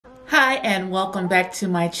Hi and welcome back to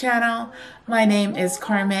my channel. My name is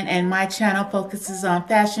Carmen and my channel focuses on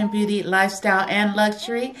fashion, beauty, lifestyle, and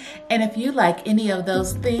luxury. And if you like any of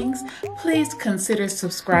those things, please consider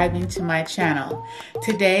subscribing to my channel.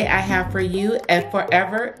 Today I have for you a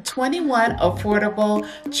Forever 21 affordable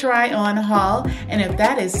try-on haul. And if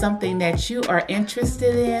that is something that you are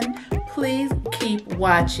interested in, please keep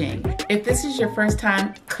watching. If this is your first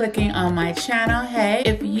time clicking on my channel, hey.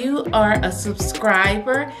 If you are a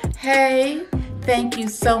subscriber, hey, thank you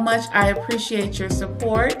so much. I appreciate your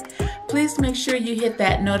support. Please make sure you hit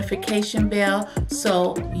that notification bell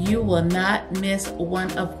so you will not miss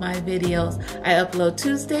one of my videos. I upload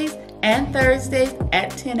Tuesdays and Thursdays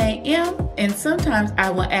at 10 a.m. and sometimes I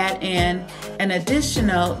will add in an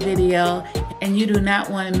additional video and you do not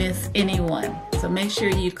want to miss anyone. So make sure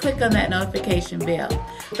you click on that notification bell.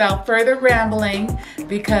 Without further rambling,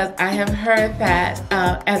 because I have heard that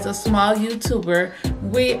as a small YouTuber,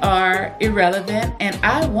 we are irrelevant and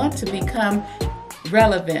I want to become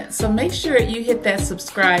relevant. So make sure you hit that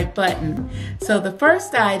subscribe button. So the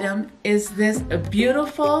first item is this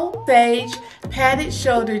beautiful beige padded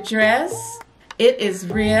shoulder dress. It is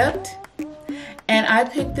ribbed and I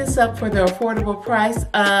picked this up for the affordable price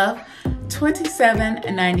of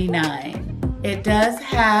 $27.99. It does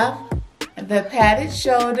have the padded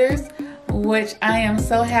shoulders, which I am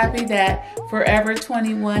so happy that Forever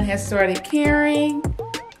 21 has started carrying.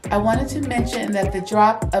 I wanted to mention that the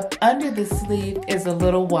drop up under the sleeve is a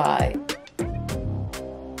little wide,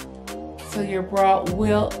 so your bra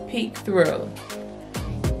will peek through.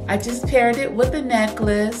 I just paired it with a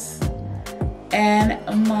necklace and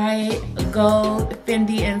my gold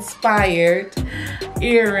Fendi inspired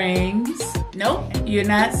earrings. Nope, you're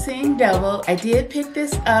not seeing double. I did pick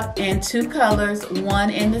this up in two colors, one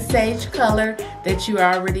in the sage color that you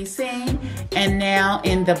already seen, and now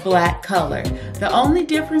in the black color. The only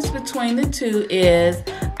difference between the two is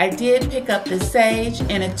I did pick up the sage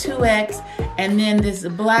in a 2X, and then this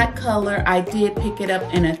black color, I did pick it up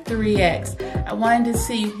in a 3X. I wanted to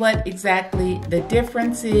see what exactly the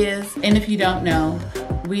difference is, and if you don't know,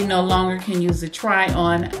 we no longer can use the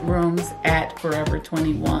try-on rooms at Forever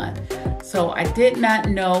 21. So I did not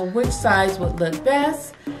know which size would look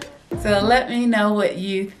best, so let me know what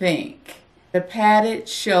you think. The padded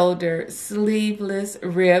shoulder sleeveless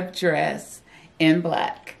rib dress in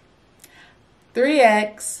black.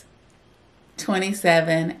 3X,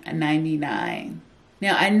 $27.99.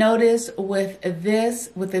 Now I noticed with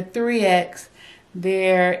this, with the 3X,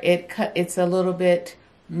 there it's a little bit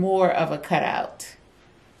more of a cutout.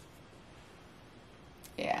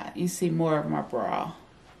 Yeah, you see more of my bra.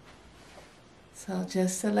 So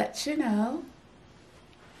just to let you know.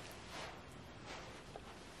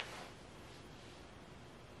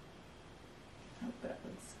 Hope that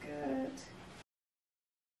looks good.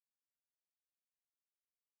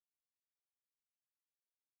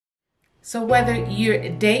 So whether you're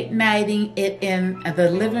date nighting it in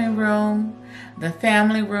the living room, the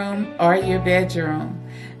family room, or your bedroom,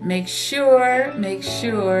 make sure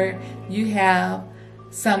you have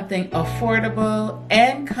something affordable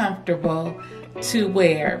and comfortable to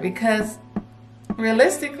wear, because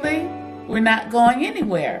realistically we're not going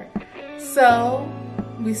anywhere. So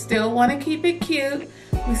we still want to keep it cute,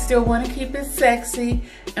 we still want to keep it sexy,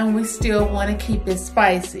 and we still want to keep it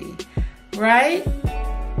spicy, right?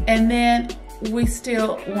 And then we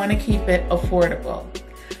still want to keep it affordable.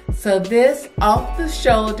 So this off the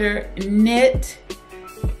shoulder knit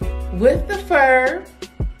with the fur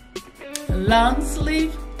long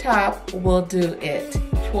sleeve top will do it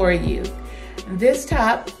for you. This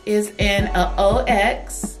top is in a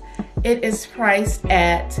 0X. It is priced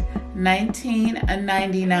at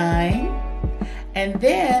 $19.99. And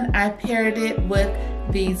then I paired it with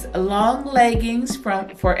these long leggings from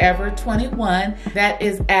Forever 21. That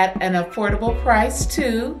is at an affordable price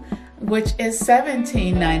too, which is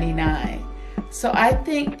 $17.99. So I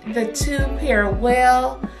think the two pair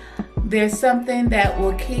well. There's something that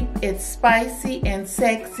will keep it spicy and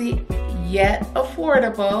sexy, yet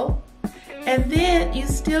affordable. And then you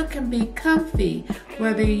still can be comfy,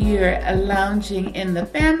 whether you're lounging in the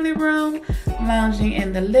family room, lounging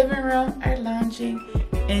in the living room, or lounging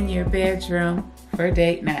in your bedroom for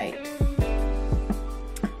date night.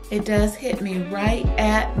 It does hit me right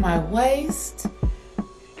at my waist,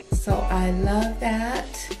 so I love that.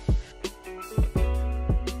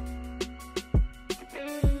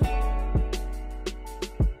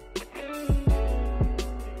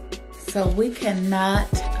 So we cannot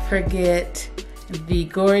forget the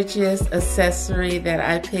gorgeous accessory that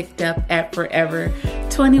I picked up at Forever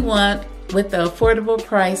 21 with the affordable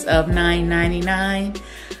price of $9.99.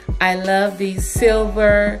 I love these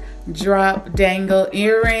silver drop dangle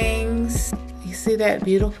earrings. You see that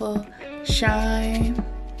beautiful shine?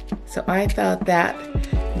 So I thought that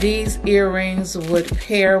these earrings would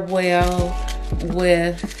pair well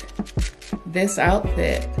with this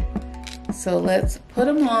outfit. So let's put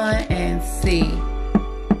them on and see.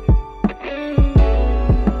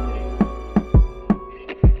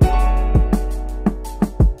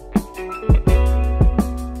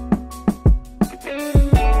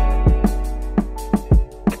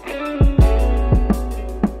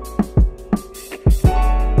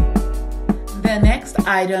 The next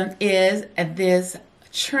item is this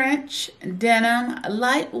trench denim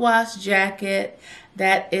light wash jacket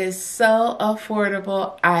that is so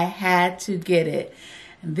affordable. I had to get it.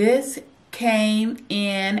 This came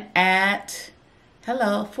in at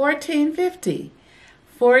 $14.50.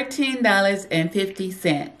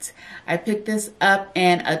 $14.50. I picked this up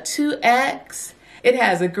in a 2X. It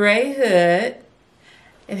has a gray hood.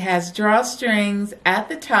 It has drawstrings at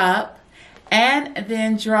the top and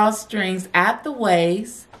then drawstrings at the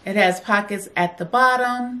waist. It has pockets at the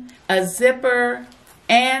bottom, a zipper,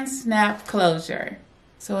 and snap closure.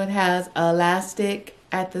 So it has elastic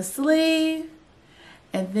at the sleeve,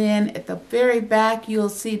 and then at the very back you'll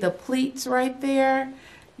see the pleats right there.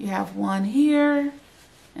 You have one here,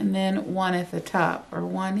 and then one at the top, or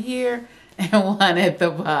one here and one at the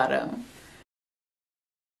bottom.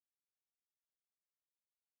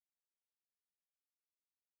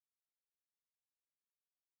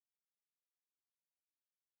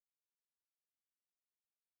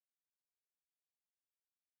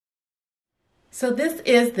 So this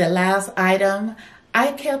is the last item.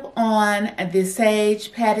 I kept on the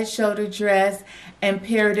sage padded shoulder dress and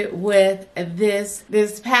paired it with this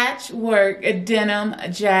patchwork denim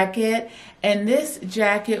jacket. And this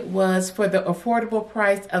jacket was for the affordable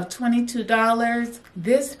price of $22.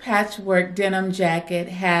 This patchwork denim jacket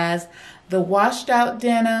has the washed out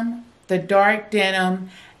denim, the dark denim,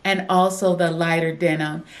 and also the lighter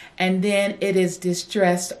denim. And then it is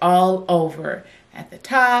distressed all over. At the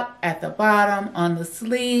top, at the bottom, on the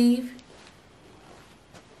sleeve,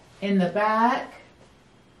 in the back.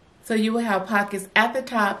 So you will have pockets at the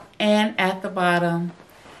top and at the bottom.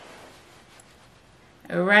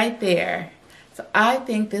 Right there. So I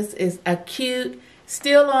think this is a cute,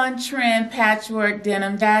 still on trend patchwork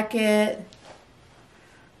denim jacket.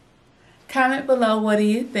 Comment below, what do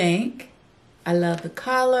you think? I love the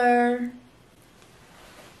collar.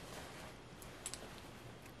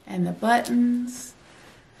 And the buttons,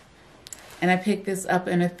 and I picked this up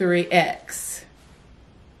in a 3X.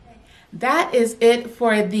 That is it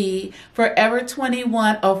for the Forever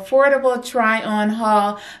 21 affordable try-on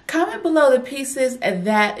haul. Comment below the pieces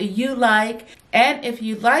that you like, and if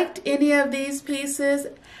you liked any of these pieces,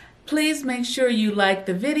 please make sure you like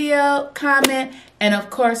the video, comment, and of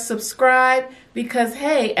course subscribe, because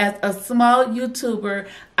hey, as a small YouTuber,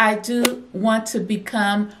 I do want to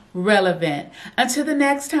become relevant. Until the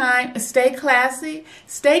next time, stay classy,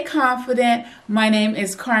 stay confident. My name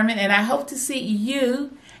is Carmen, and I hope to see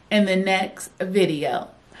you in the next video.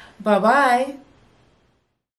 Bye-bye.